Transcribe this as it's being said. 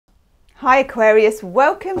Hi Aquarius,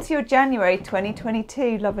 welcome to your January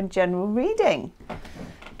 2022 Love and General reading.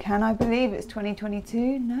 Can I believe it's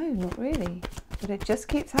 2022? No, not really, but it just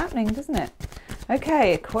keeps happening, doesn't it?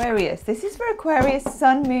 Okay, Aquarius, this is for Aquarius,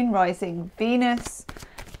 Sun, Moon, Rising, Venus.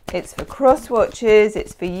 It's for cross watchers,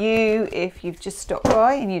 it's for you if you've just stopped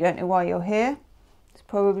by and you don't know why you're here. It's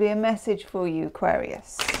probably a message for you,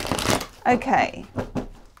 Aquarius. Okay,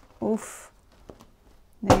 oof.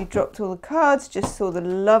 Nearly dropped all the cards, just saw the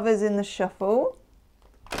Lovers in the shuffle.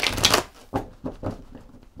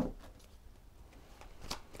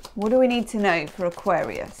 What do we need to know for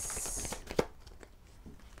Aquarius?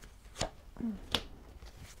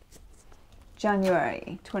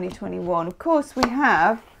 January 2021. Of course, we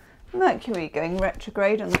have Mercury going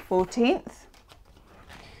retrograde on the 14th.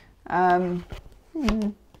 Never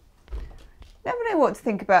know what to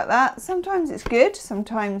think about that. Sometimes it's good,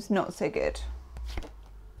 sometimes not so good.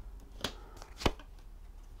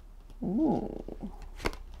 Ooh.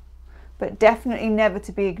 But definitely never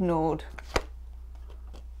to be ignored.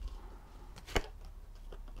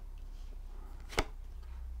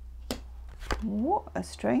 What a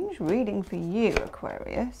strange reading for you,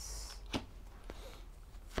 Aquarius.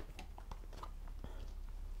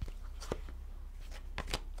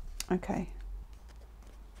 Okay.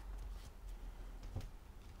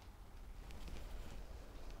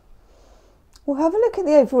 We'll have a look at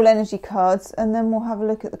the overall energy cards and then we'll have a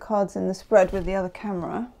look at the cards in the spread with the other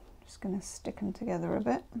camera. Just going to stick them together a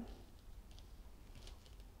bit.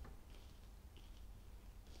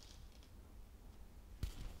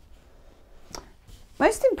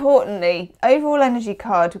 Most importantly, overall energy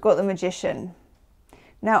card, we've got the Magician.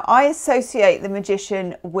 Now, I associate the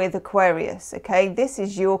Magician with Aquarius, okay? This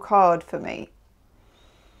is your card for me.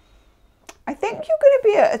 I think you're going to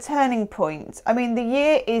be at a turning point. I mean, the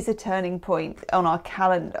year is a turning point on our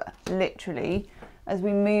calendar, literally, as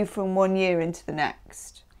we move from one year into the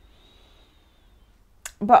next.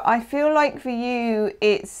 But I feel like for you,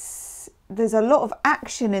 there's a lot of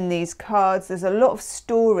action in these cards. There's a lot of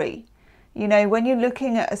story. You know, when you're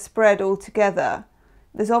looking at a spread all together,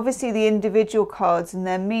 there's obviously the individual cards and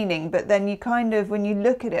their meaning, but then you kind of, when you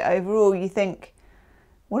look at it overall, you think,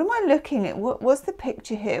 what am I looking at? What's the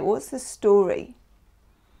picture here? What's the story?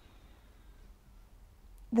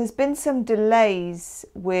 There's been some delays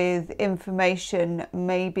with information,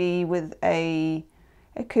 maybe with it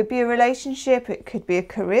could be a relationship, it could be a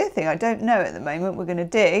career thing. I don't know at the moment. We're going to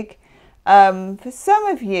dig. For some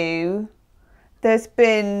of you, there's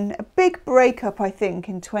been a big breakup, I think,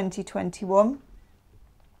 in 2021.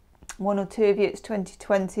 One or two of you, it's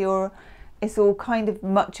 2020, or it's all kind of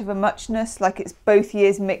much of a muchness, like it's both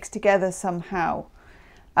years mixed together somehow.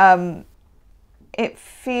 It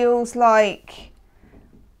feels like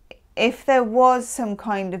if there was some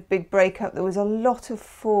kind of big breakup, there was a lot of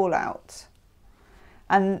fallout.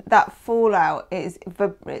 And that fallout it's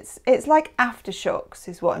like aftershocks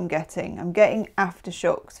is what I'm getting. I'm getting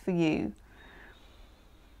aftershocks for you.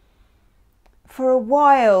 For a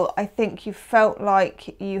while, I think you felt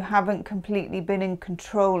like you haven't completely been in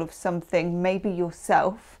control of something, maybe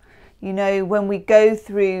yourself. You know, when we go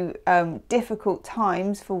through difficult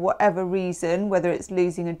times for whatever reason, whether it's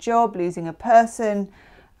losing a job, losing a person,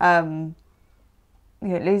 you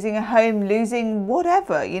know, losing a home, losing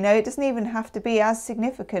whatever, you know, it doesn't even have to be as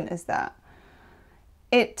significant as that.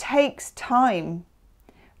 It takes time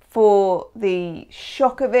for the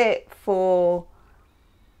shock of it, for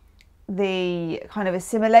the kind of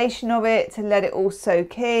assimilation of it, to let it all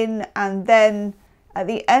soak in, and then at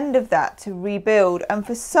the end of that to rebuild. And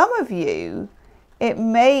for some of you, it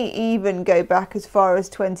may even go back as far as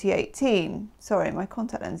 2018. Sorry, my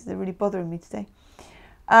contact lenses are really bothering me today.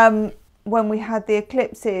 When we had the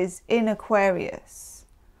eclipses in Aquarius,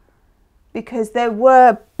 because there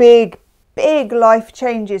were big life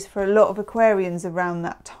changes for a lot of Aquarians around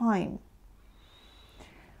that time.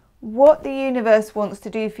 What the universe wants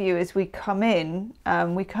to do for you is we come in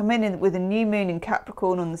with a new moon in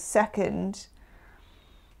Capricorn on the 2nd.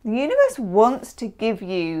 The universe wants to give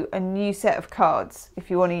you a new set of cards,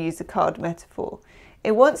 if you want to use a card metaphor.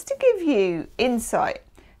 It wants to give you insight,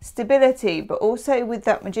 stability, but also with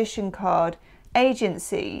that Magician card,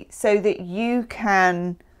 agency, so that you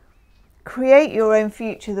can create your own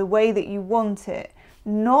future the way that you want it.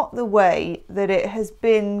 Not the way that it has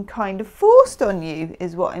been kind of forced on you,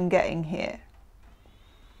 is what I'm getting here.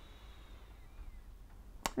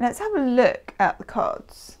 Let's have a look at the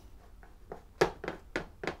cards.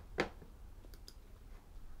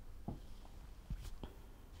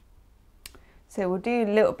 So we'll do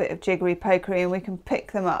a little bit of jiggery pokery and we can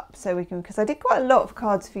pick them up. So we can, because I did quite a lot of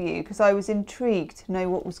cards for you because I was intrigued to know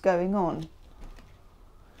what was going on.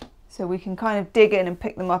 So so we can kind of dig in and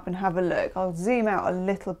pick them up and have a look. I'll zoom out a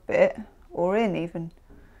little bit, or in even.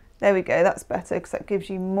 There we go, that's better because that gives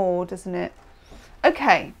you more, doesn't it?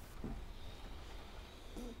 Okay.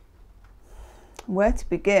 Where to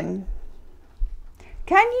begin?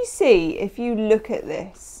 Can you see, if you look at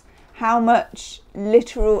this, how much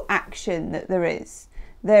literal action that there is?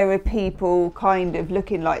 There are people kind of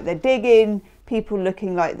looking like they're digging, people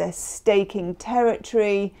looking like they're staking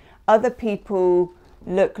territory, other people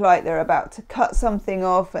look like they're about to cut something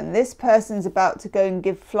off, and this person's about to go and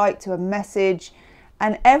give flight to a message,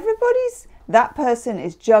 and that person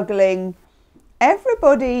is juggling.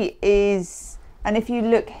 Everybody is, and if you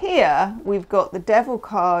look here, we've got the Devil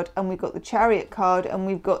card and we've got the Chariot card, and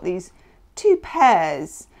we've got these two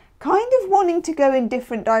pairs kind of wanting to go in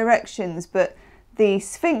different directions, but the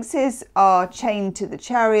Sphinxes are chained to the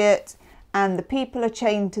Chariot and the people are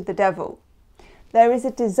chained to the Devil. There is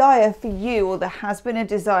a desire for you, or there has been a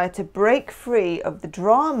desire to break free of the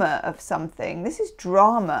drama of something. This is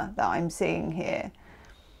drama that I'm seeing here.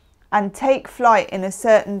 And take flight in a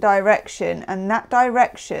certain direction, and that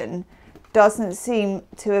direction doesn't seem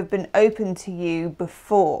to have been open to you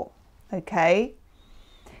before, okay?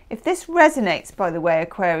 If this resonates, by the way,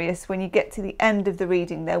 Aquarius, when you get to the end of the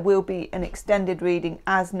reading, there will be an extended reading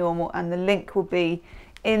as normal, and the link will be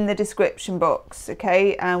in the description box,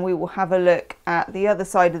 okay? And we will have a look at the other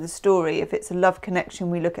side of the story. If it's a love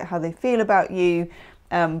connection, we look at how they feel about you,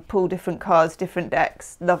 pull different cards, different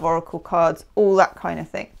decks, love oracle cards, all that kind of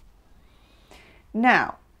thing.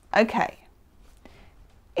 Now, okay,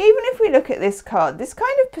 even if we look at this card, this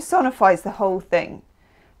kind of personifies the whole thing.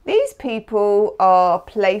 These people are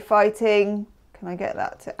play fighting. Can I get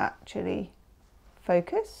that to actually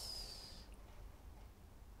focus?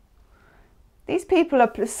 These people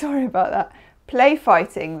are, sorry about that, play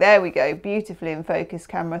fighting. There we go, beautifully in focus,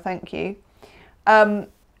 camera, thank you.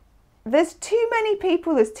 There's too many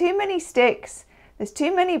people, there's too many sticks, there's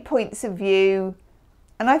too many points of view,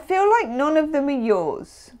 and I feel like none of them are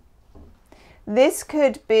yours. This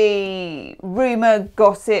could be rumour,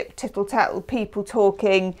 gossip, tittle-tattle, people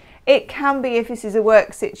talking. It can be, if this is a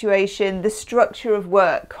work situation, the structure of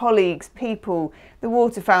work, colleagues, people, the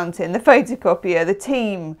water fountain, the photocopier, the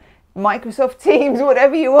team, Microsoft Teams,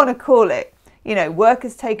 whatever you want to call it. You know, work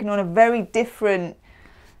has taken on a very different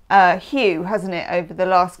hue, hasn't it, over the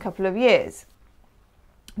last couple of years.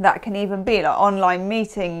 That can even be like online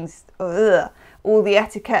meetings, all the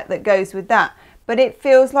etiquette that goes with that. But it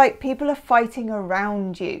feels like people are fighting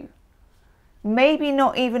around you. Maybe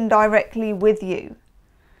not even directly with you.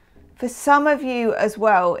 For some of you as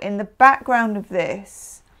well, in the background of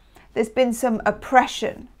this, there's been some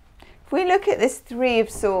oppression. If we look at this Three of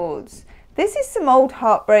Swords, this is some old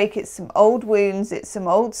heartbreak, it's some old wounds, it's some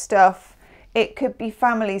old stuff. It could be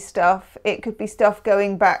family stuff, it could be stuff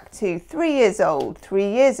going back to 3 years old,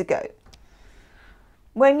 3 years ago.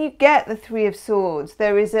 When you get the Three of Swords,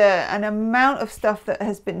 there is an amount of stuff that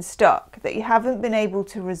has been stuck, that you haven't been able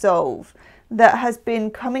to resolve, that has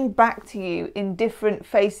been coming back to you in different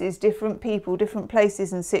faces, different people, different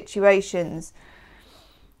places and situations.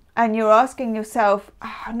 And you're asking yourself,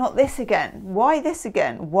 not this again. Why this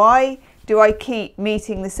again? Why do I keep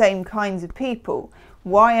meeting the same kinds of people?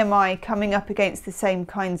 Why am I coming up against the same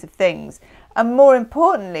kinds of things? And more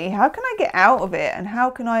importantly, how can I get out of it and how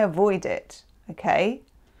can I avoid it? Okay,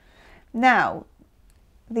 now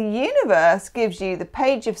the universe gives you the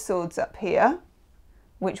Page of Swords up here,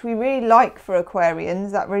 which we really like for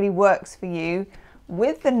Aquarians. That really works for you,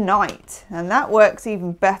 with the Knight, and that works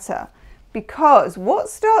even better, because what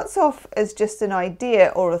starts off as just an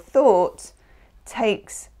idea or a thought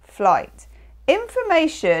takes flight.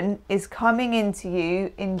 Information is coming into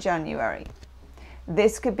you in January.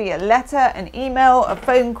 This could be a letter, an email, a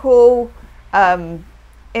phone call.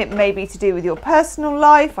 It may be to do with your personal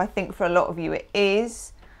life. I think for a lot of you it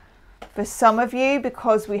is. For some of you,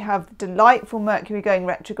 because we have delightful Mercury going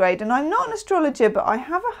retrograde, and I'm not an astrologer, but I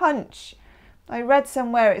have a hunch. I read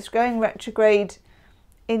somewhere it's going retrograde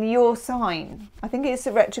in your sign. I think it's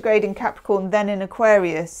a retrograde in Capricorn, then in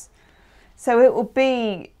Aquarius. So it will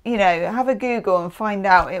be, you know, have a Google and find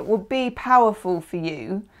out. It will be powerful for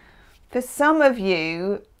you. For some of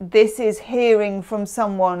you, this is hearing from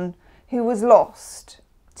someone who was lost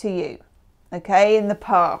to you, okay, in the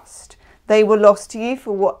past. They were lost to you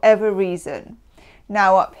for whatever reason.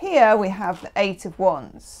 Now up here we have the Eight of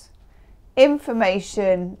Wands.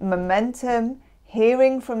 Information, momentum,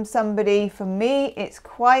 hearing from somebody. For me, it's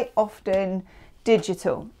quite often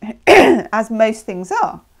digital, as most things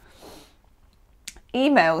are.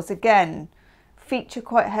 Emails, again, feature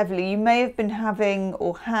quite heavily. You may have been having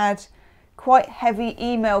or had quite heavy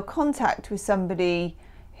email contact with somebody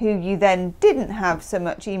who you then didn't have so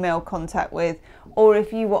much email contact with. Or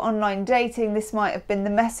if you were online dating, this might have been the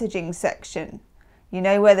messaging section, you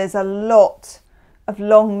know, where there's a lot of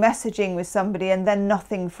long messaging with somebody and then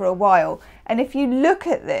nothing for a while. And if you look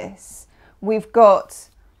at this, we've got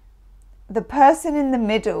the person in the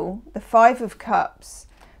middle, the Five of Cups,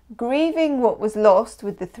 grieving what was lost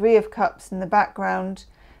with the Three of Cups in the background.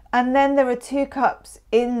 And then there are two cups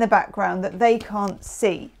in the background that they can't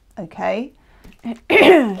see, okay?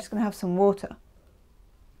 I'm just going to have some water.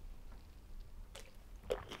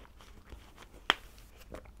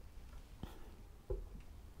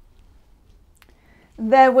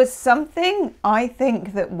 There was something, I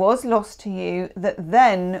think, that was lost to you that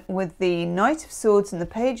then, with the Knight of Swords and the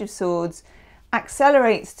Page of Swords,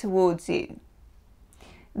 accelerates towards you.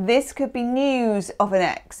 This could be news of an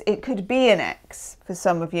ex. It could be an ex for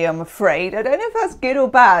some of you, I'm afraid. I don't know if that's good or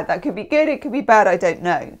bad. That could be good, it could be bad, I don't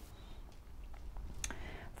know.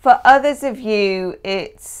 For others of you,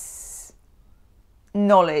 it's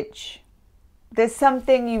knowledge. There's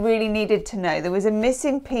something you really needed to know. There was a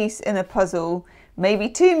missing piece in a puzzle, maybe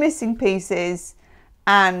two missing pieces,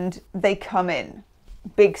 and they come in.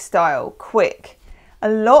 Big style, quick. A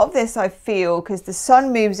lot of this I feel because the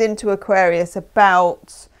sun moves into Aquarius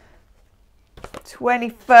about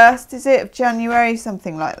 21st, is it, of January?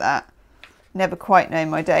 Something like that. Never quite know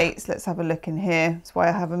my dates. Let's have a look in here. That's why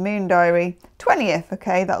I have a moon diary. 20th,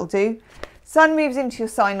 okay, that'll do. Sun moves into your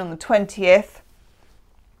sign on the 20th.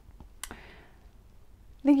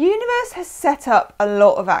 The universe has set up a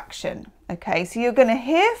lot of action, okay? So you're going to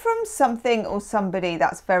hear from something or somebody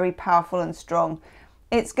that's very powerful and strong.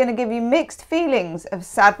 It's going to give you mixed feelings of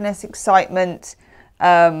sadness, excitement,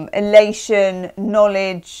 elation,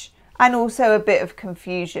 knowledge, and also a bit of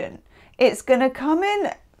confusion. It's going to come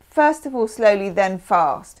in, first of all, slowly, then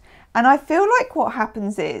fast. And I feel like what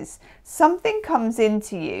happens is something comes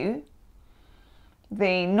into you,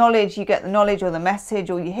 the knowledge, you get the knowledge or the message,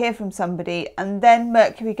 or you hear from somebody, and then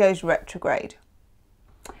Mercury goes retrograde.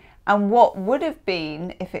 And what would have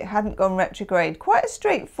been, if it hadn't gone retrograde, quite a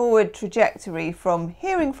straightforward trajectory from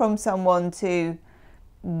hearing from someone to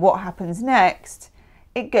what happens next,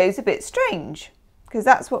 it goes a bit strange, because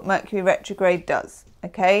that's what Mercury retrograde does,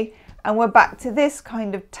 okay? And we're back to this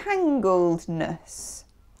kind of tangledness.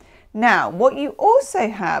 Now, what you also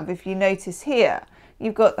have, if you notice here,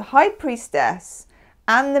 you've got the High Priestess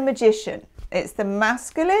and the Magician. It's the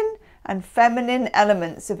masculine and feminine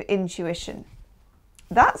elements of intuition.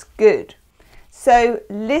 That's good. So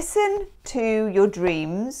listen to your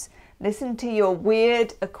dreams, listen to your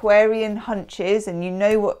weird Aquarian hunches, and you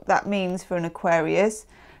know what that means for an Aquarius.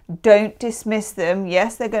 Don't dismiss them.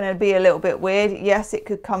 Yes, they're going to be a little bit weird. Yes, it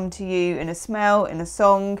could come to you in a smell, in a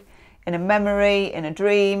song, in a memory, in a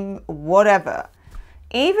dream, whatever.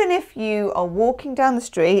 Even if you are walking down the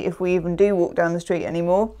street, if we even do walk down the street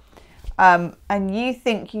anymore, and you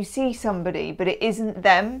think you see somebody, but it isn't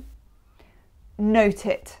them, note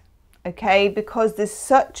it, okay? Because there's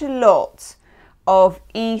such a lot of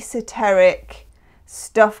esoteric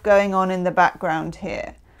stuff going on in the background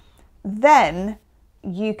here. Then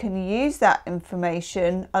you can use that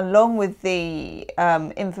information along with the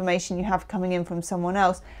information you have coming in from someone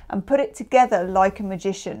else and put it together like a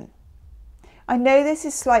magician. I know this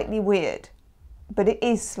is slightly weird, but it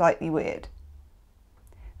is slightly weird.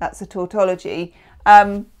 That's a tautology.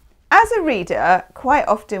 As a reader, quite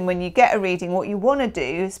often when you get a reading, what you want to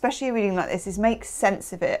do, especially a reading like this, is make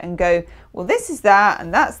sense of it and go, well, this is that,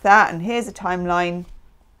 and that's that, and here's a timeline.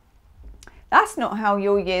 That's not how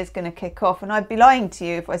your year's going to kick off, and I'd be lying to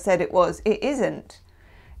you if I said it was. It isn't.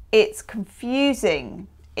 It's confusing.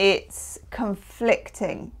 It's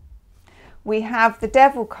conflicting. We have the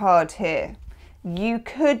Devil card here. You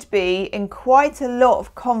could be in quite a lot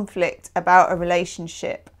of conflict about a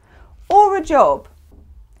relationship or a job.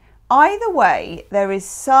 Either way, there is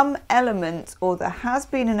some element, or there has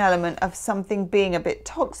been an element of something being a bit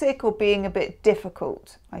toxic or being a bit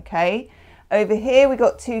difficult, okay? Over here we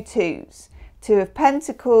got two twos, Two of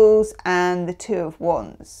Pentacles and the Two of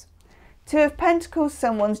Wands. Two of Pentacles,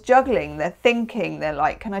 someone's juggling, they're thinking, they're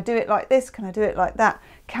like, can I do it like this? Can I do it like that?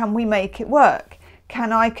 Can we make it work?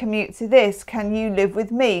 Can I commute to this? Can you live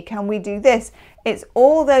with me? Can we do this? It's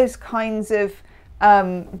all those kinds of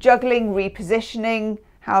juggling, repositioning.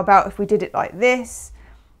 How about if we did it like this?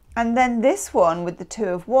 And then this one with the Two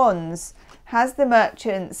of Wands has the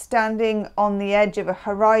Merchant standing on the edge of a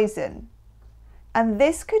horizon. And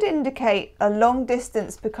this could indicate a long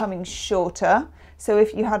distance becoming shorter. So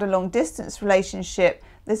if you had a long distance relationship,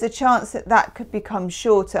 there's a chance that that could become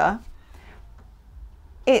shorter.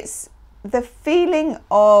 It's the feeling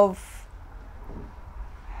of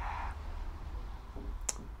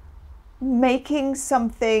making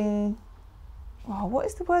something, oh, what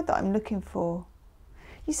is the word that I'm looking for?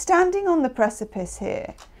 You're standing on the precipice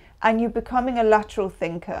here and you're becoming a lateral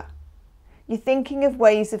thinker. You're thinking of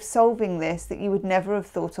ways of solving this that you would never have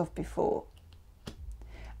thought of before.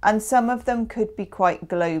 And some of them could be quite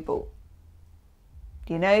global.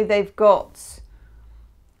 You know,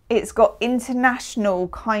 it's got international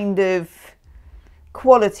kind of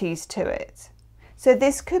qualities to it. So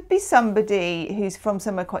this could be somebody who's from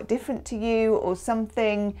somewhere quite different to you, or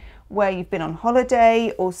something where you've been on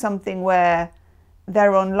holiday, or something where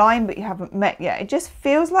they're online but you haven't met yet. It just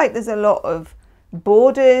feels like there's a lot of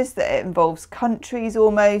borders, that it involves countries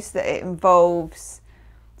almost, that it involves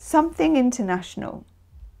something international.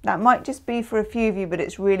 That might just be for a few of you, but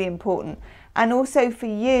it's really important. And also for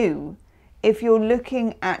you, if you're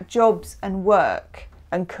looking at jobs and work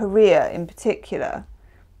and career in particular,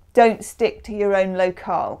 don't stick to your own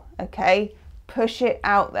locale, okay? Push it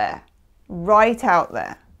out there, right out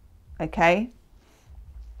there, okay?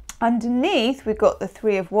 Underneath, we've got the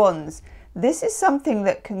Three of Wands. This is something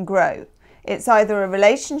that can grow. It's either a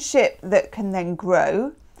relationship that can then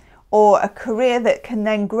grow, or a career that can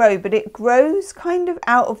then grow, but it grows kind of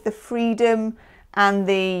out of the freedom and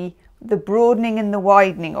the broadening and the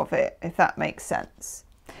widening of it, if that makes sense.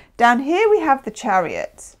 Down here we have the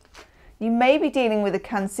Chariot. You may be dealing with a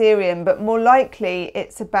Cancerian, but more likely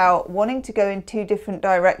it's about wanting to go in two different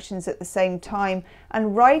directions at the same time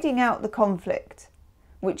and riding out the conflict,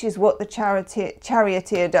 which is what the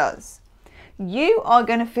Charioteer does. You are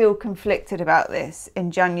going to feel conflicted about this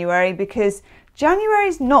in January, because January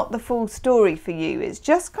is not the full story for you. It's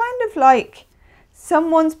just kind of like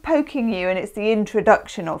someone's poking you and it's the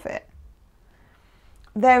introduction of it.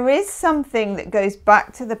 There is something that goes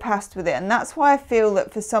back to the past with it, and that's why I feel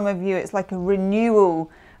that for some of you it's like a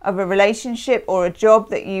renewal of a relationship or a job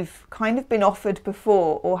that you've kind of been offered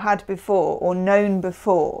before, or had before, or known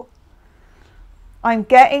before. I'm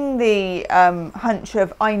getting the hunch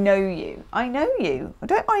of, I know you. I know you.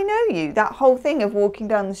 Don't I know you? That whole thing of walking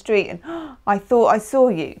down the street and I thought I saw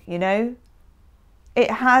you, you know?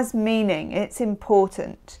 It has meaning. It's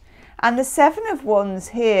important. And the Seven of Wands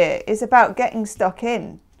here is about getting stuck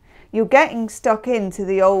in. You're getting stuck into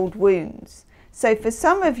the old wounds. So for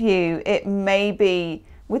some of you, it may be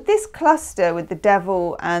with this cluster with the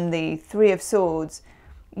Devil and the Three of Swords,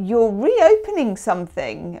 you're reopening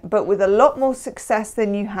something, but with a lot more success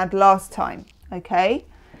than you had last time, okay?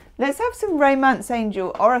 Let's have some Romance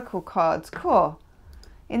Angel Oracle cards. Cool.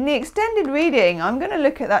 In the extended reading, I'm going to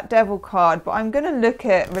look at that Devil card, but I'm going to look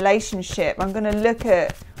at relationship. I'm going to look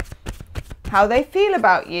at how they feel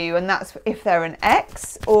about you, and that's if they're an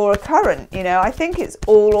ex or a current. You know, I think it's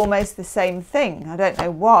all almost the same thing. I don't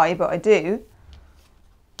know why, but I do.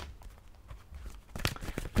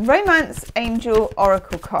 Romance Angel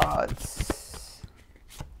Oracle cards.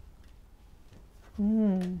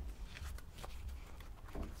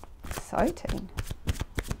 Exciting.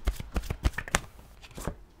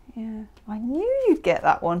 Yeah, I knew you'd get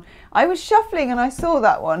that one. I was shuffling and I saw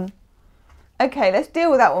that one. Okay, let's deal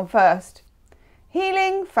with that one first.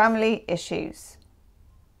 Healing family issues.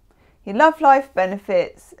 Your love life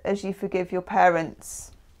benefits as you forgive your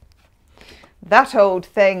parents. That old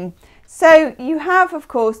thing. So you have, of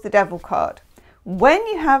course, the Devil card. When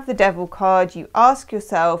you have the Devil card, you ask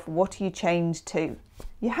yourself, what are you chained to?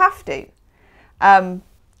 You have to.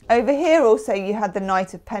 Over here also you had the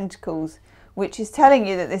Knight of Pentacles, which is telling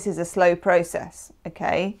you that this is a slow process,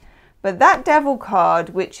 okay? But that Devil card,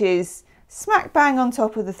 which is smack bang on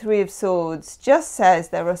top of the Three of Swords, just says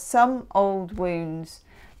there are some old wounds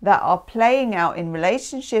that are playing out in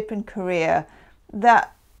relationship and career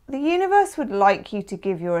that the universe would like you to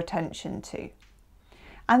give your attention to.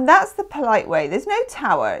 And that's the polite way. There's no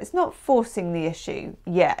tower. It's not forcing the issue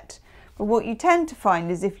yet. But what you tend to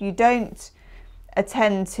find is if you don't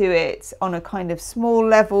attend to it on a kind of small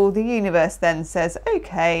level, the universe then says,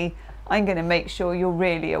 okay, I'm going to make sure you're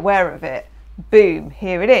really aware of it. Boom,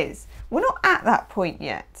 here it is. We're not at that point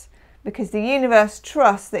yet, because the universe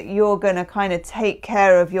trusts that you're going to kind of take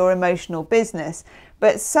care of your emotional business.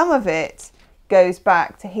 But some of it goes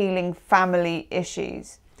back to healing family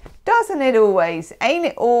issues. Doesn't it always? Ain't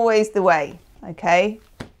it always the way? Okay.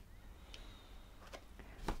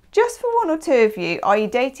 Just for one or two of you, are you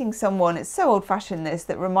dating someone, it's so old-fashioned this,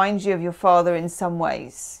 that reminds you of your father in some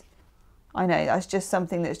ways? I know, that's just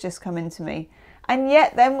something that's just come into me. And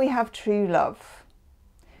yet then we have true love.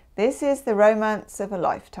 This is the romance of a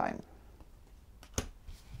lifetime.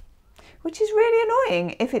 Which is really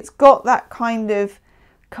annoying if it's got that kind of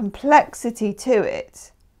complexity to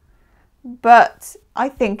it. But I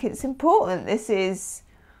think it's important. This is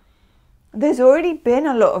There's already been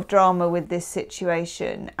a lot of drama with this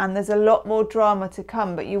situation, and there's a lot more drama to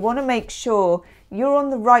come, but you want to make sure you're on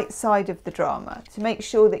the right side of the drama, to make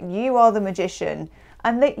sure that you are the magician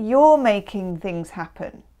and that you're making things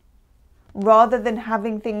happen, rather than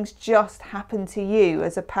having things just happen to you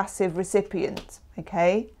as a passive recipient,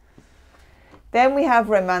 okay? Then we have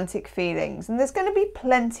romantic feelings, and there's going to be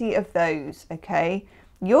plenty of those, okay?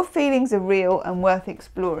 Your feelings are real and worth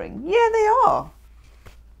exploring. Yeah, they are.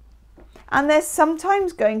 And they're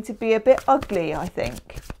sometimes going to be a bit ugly, I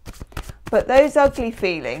think. But those ugly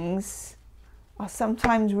feelings are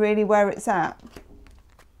sometimes really where it's at.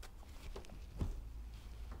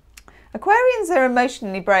 Aquarians are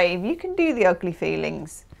emotionally brave. You can do the ugly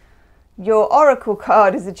feelings. Your oracle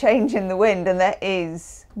card is a change in the wind, and there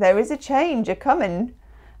is a change coming.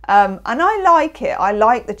 And I like it. I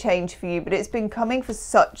like the change for you, but it's been coming for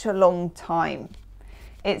such a long time.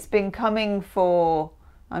 It's been coming for,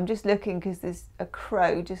 I'm just looking because there's a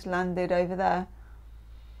crow just landed over there.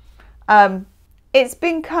 It's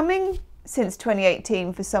been coming since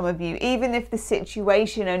 2018 for some of you, even if the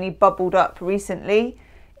situation only bubbled up recently.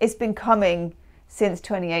 It's been coming since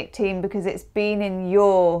 2018 because it's been in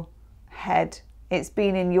your head, it's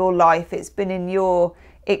been in your life, it's been in your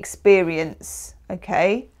experience,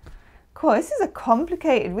 okay? Cool, this is a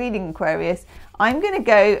complicated reading, Aquarius. I'm going to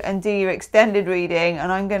go and do your extended reading,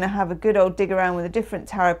 and I'm going to have a good old dig around with a different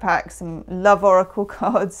tarot pack, some love oracle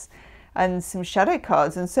cards and some shadow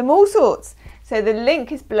cards and some all sorts. So the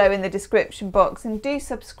link is below in the description box, and do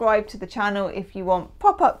subscribe to the channel if you want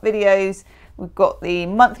pop-up videos. We've got the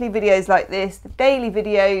monthly videos like this, the daily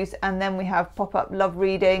videos, and then we have pop-up love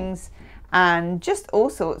readings and just all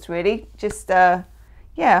sorts really. Just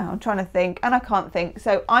yeah, I'm trying to think and I can't think.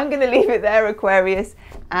 So I'm going to leave it there, Aquarius,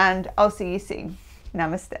 and I'll see you soon.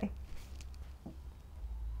 Namaste.